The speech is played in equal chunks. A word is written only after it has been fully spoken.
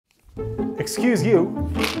Excuse you,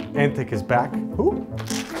 Antec is back. Who?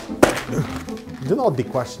 Do not be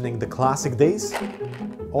questioning the classic days.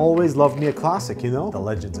 Always loved me a classic, you know? The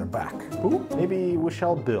legends are back. Who? Maybe we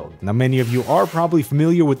shall build. Now, many of you are probably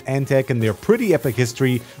familiar with Antec and their pretty epic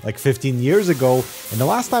history like 15 years ago. And the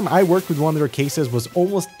last time I worked with one of their cases was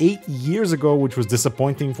almost 8 years ago, which was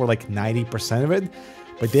disappointing for like 90% of it.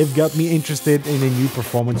 But they've got me interested in a new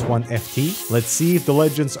Performance One FT. Let's see if the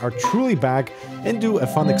legends are truly back and do a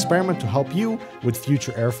fun experiment to help you with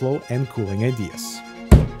future airflow and cooling ideas.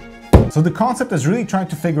 So the concept is really trying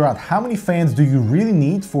to figure out how many fans do you really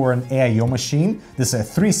need for an AIO machine. This is a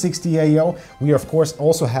 360 AIO. We of course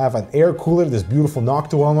also have an air cooler, this beautiful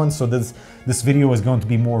Noctua one. So this video is going to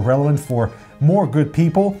be more relevant for more good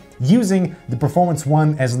people, using the Performance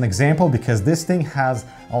One as an example because this thing has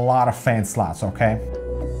a lot of fan slots, okay?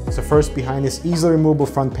 So first, behind this easily removable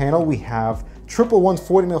front panel, we have triple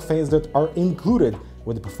 140mm fans that are included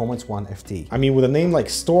with the Performance One FT. I mean, with a name like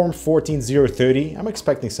Storm 14030, I'm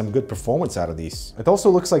expecting some good performance out of these. It also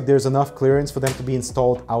looks like there's enough clearance for them to be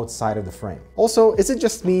installed outside of the frame. Also, is it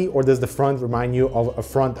just me or does the front remind you of a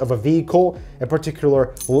front of a vehicle, a particular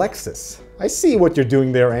Lexus? I see what you're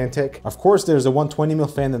doing there, Antec. Of course, there's a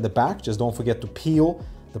 120mm fan in the back, just don't forget to peel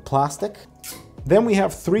the plastic. Then we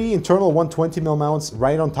have 3 internal 120mm mounts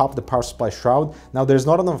right on top of the power supply shroud. Now there's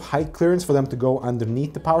not enough height clearance for them to go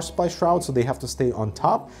underneath the power supply shroud, so they have to stay on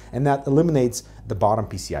top, and that eliminates the bottom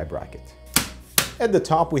PCI bracket. At the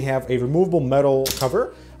top we have a removable metal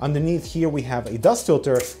cover. Underneath here we have a dust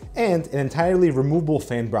filter and an entirely removable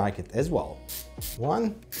fan bracket as well.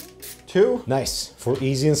 1, 2, nice, for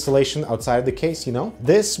easy installation outside of the case, you know.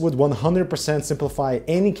 This would 100% simplify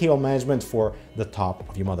any cable management for the top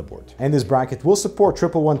of your motherboard. And this bracket will support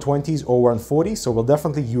triple 120s or 140s, so we'll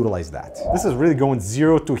definitely utilize that. This is really going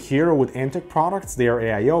 0 to hero with Antec products. They are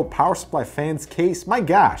AIO, power supply, fans, case. My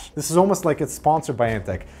gosh, this is almost like it's sponsored by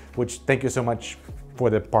Antec, which thank you so much for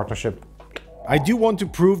the partnership. I do want to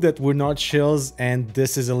prove that we're not shills and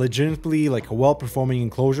this is a legitimately like a well-performing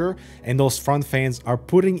enclosure and those front fans are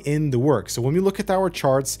putting in the work. So when we look at our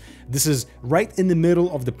charts, this is right in the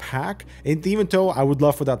middle of the pack. And even though I would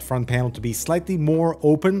love for that front panel to be slightly more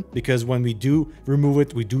open, because when we do remove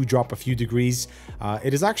it, we do drop a few degrees.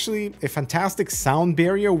 It is actually a fantastic sound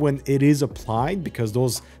barrier when it is applied, because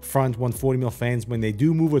those front 140mm fans, when they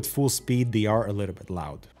do move at full speed, they are a little bit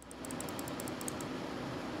loud.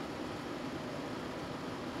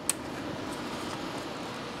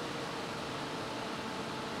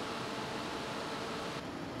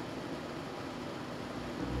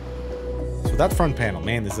 That front panel,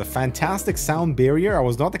 man, is a fantastic sound barrier. I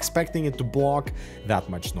was not expecting it to block that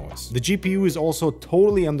much noise. The GPU is also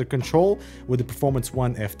totally under control with the Performance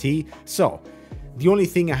One FT. So the only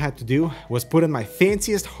thing I had to do was put in my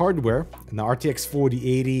fanciest hardware, an RTX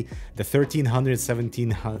 4080, the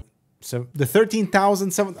 13700K,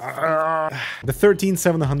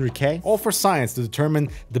 all for science to determine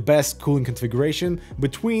the best cooling configuration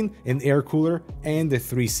between an air cooler and the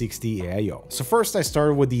 360 AIO. So first I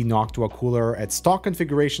started with the Noctua cooler at stock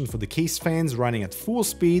configuration for the case fans running at full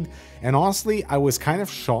speed, and honestly I was kind of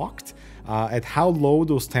shocked at how low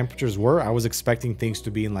those temperatures were. I was expecting things to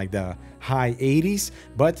be in like the high 80s,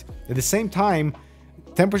 but at the same time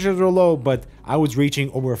temperatures were low, but I was reaching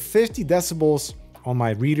over 50 decibels on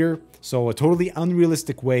my reader. So a totally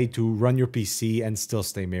unrealistic way to run your PC and still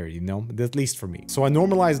stay married, you know, at least for me. So I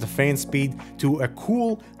normalized the fan speed to a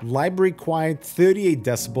cool library quiet 38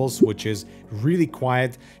 decibels, which is really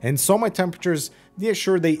quiet. And so my temperatures, yeah,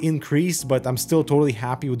 sure, they increased, but I'm still totally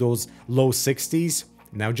happy with those low 60s.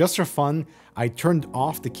 Now, just for fun, I turned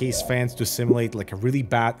off the case fans to simulate like a really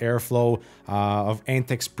bad airflow of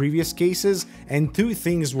Antec's previous cases, and 2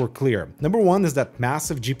 things were clear. Number 1 is that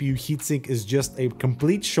massive GPU heatsink is just a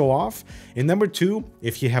complete show-off, and number 2,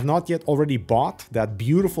 if you have not yet already bought that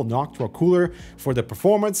beautiful Noctua cooler for the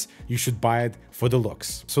performance, you should buy it for the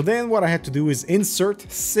looks. So then what I had to do is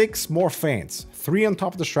insert 6 more fans, 3 on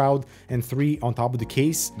top of the shroud and 3 on top of the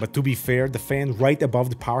case. But to be fair, the fan right above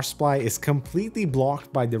the power supply is completely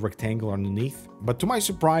blocked by the rectangle underneath. But to my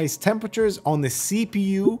surprise, temperatures on the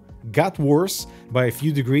CPU got worse by a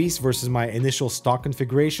few degrees versus my initial stock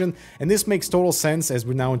configuration, and this makes total sense as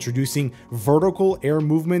we're now introducing vertical air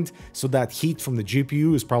movement, so that heat from the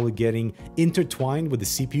GPU is probably getting intertwined with the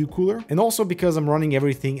CPU cooler. And also because I'm running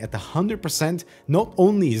everything at 100%, not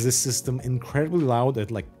only is this system incredibly loud at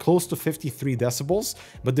like close to 53 decibels,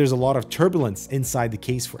 but there's a lot of turbulence inside the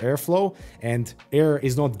case for airflow, and air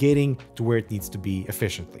is not getting to where it needs to be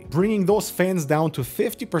efficiently. Bringing those fans down to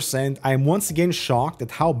 50%, I am once again shocked at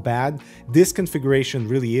how bad this configuration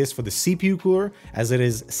really is for the CPU cooler, as it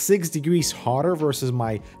is 6 degrees hotter versus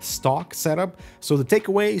my stock setup. So the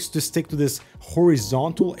takeaway is to stick to this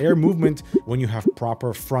horizontal air movement when you have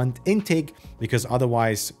proper front intake, because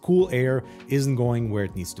otherwise cool air isn't going where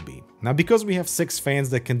it needs to be. Now, because we have 6 fans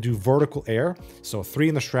that can do vertical air, so 3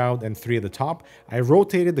 in the shroud and 3 at the top, I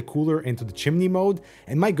rotated the cooler into the chimney mode,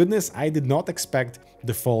 and my goodness, I did not expect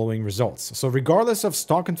the following results. So regardless of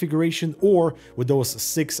stock configuration or with those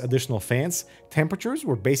 6 additional fans, temperatures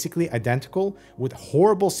were basically identical with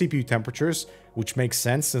horrible CPU temperatures, which makes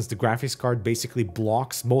sense since the graphics card basically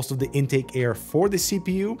blocks most of the intake air for the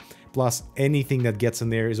CPU, plus anything that gets in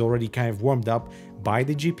there is already kind of warmed up by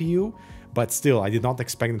the GPU. But still, I did not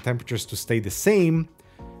expect the temperatures to stay the same,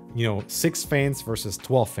 6 fans versus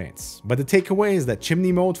 12 fans. But the takeaway is that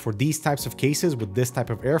chimney mode for these types of cases with this type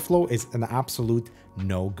of airflow is an absolute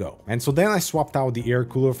no-go. And so then I swapped out the air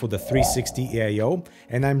cooler for the 360 AIO,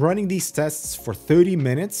 and I'm running these tests for 30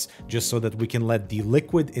 minutes just so that we can let the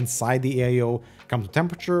liquid inside the AIO come to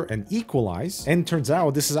temperature and equalize. And turns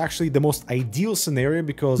out this is actually the most ideal scenario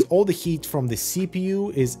because all the heat from the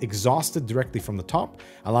CPU is exhausted directly from the top,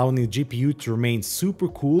 allowing the GPU to remain super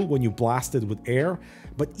cool when you blast it with air.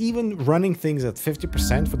 But even running things at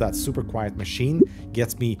 50% for that super quiet machine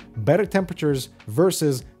gets me better temperatures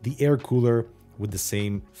versus the air cooler with the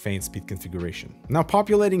same fan speed configuration. Now,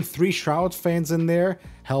 populating 3 shroud fans in there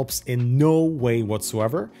helps in no way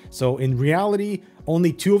whatsoever. So in reality,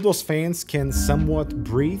 only 2 of those fans can somewhat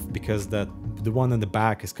breathe because the one in the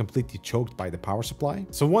back is completely choked by the power supply.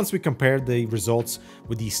 So once we compared the results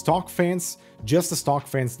with the stock fans, just the stock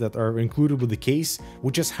fans that are included with the case,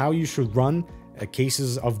 which is how you should run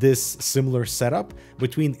cases of this similar setup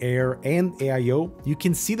between air and AIO, you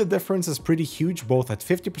can see the difference is pretty huge, both at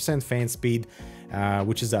 50% fan speed,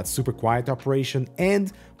 which is that super quiet operation,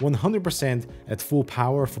 and 100% at full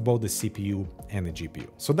power for both the CPU and the GPU.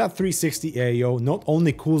 So that 360 AIO not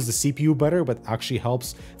only cools the CPU better, but actually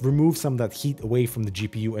helps remove some of that heat away from the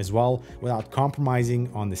GPU as well, without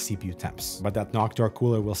compromising on the CPU temps. But that Noctua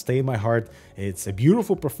cooler will stay in my heart. It's a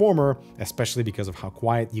beautiful performer, especially because of how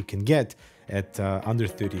quiet you can get at under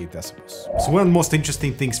 38 decibels. So one of the most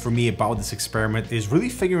interesting things for me about this experiment is really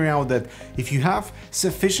figuring out that if you have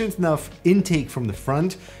sufficient enough intake from the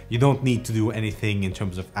front, you don't need to do anything in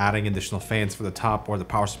terms of adding additional fans for the top or the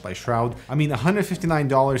power supply shroud. I mean,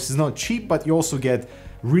 $159 is not cheap, but you also get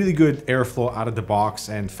really good airflow out of the box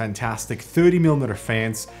and fantastic 30mm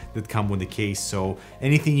fans that come with the case. So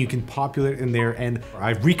anything you can populate in there, and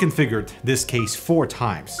I've reconfigured this case 4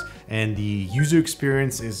 times. And the user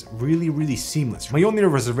experience is really seamless. My only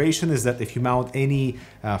reservation is that if you mount any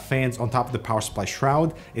fans on top of the power supply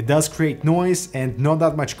shroud, it does create noise and not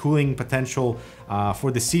that much cooling potential for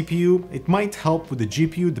the CPU. It might help with the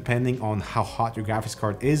GPU depending on how hot your graphics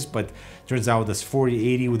card is, but turns out this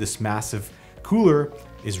 4080 with this massive cooler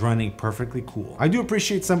is running perfectly cool. I do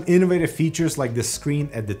appreciate some innovative features like this screen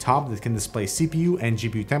at the top that can display CPU and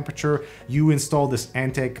GPU temperature. You install this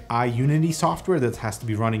Antec Unity software that has to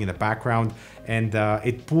be running in the background, and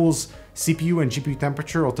it pulls CPU and GPU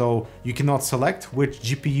temperature, although you cannot select which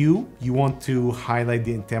GPU you want to highlight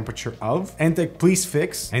the temperature of. Antec, please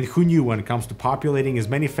fix. And who knew, when it comes to populating as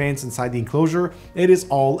many fans inside the enclosure, it is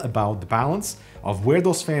all about the balance of where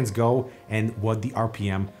those fans go and what the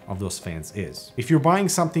RPM of those fans is. If you're buying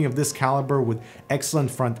something of this caliber with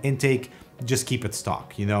excellent front intake, just keep it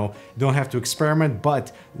stock, you don't have to experiment.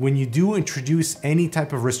 But when you do introduce any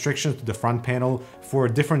type of restrictions to the front panel for a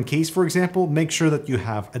different case, for example, make sure that you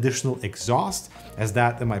have additional exhaust, as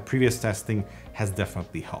that in my previous testing has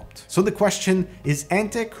definitely helped. So the question is,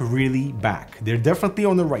 Antec really back? They're definitely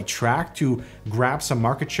on the right track to grab some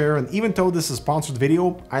market share, and even though this is a sponsored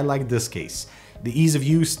video, I like this case. The ease of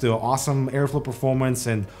use, the awesome airflow performance,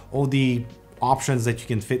 and all the options that you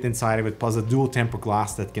can fit inside of it, plus a dual temper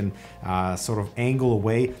glass that can sort of angle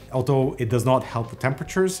away, although it does not help with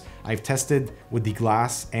temperatures. I've tested with the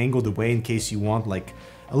glass angled away in case you want like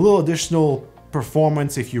a little additional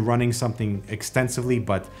performance if you're running something extensively,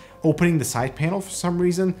 but opening the side panel for some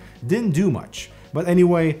reason didn't do much. But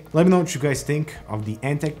anyway, let me know what you guys think of the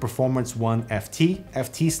Antec Performance 1 FT.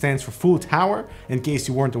 FT stands for full tower, in case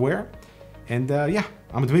you weren't aware. And yeah,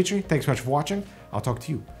 I'm Dmitry. Thanks so much for watching. I'll talk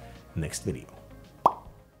to you next video.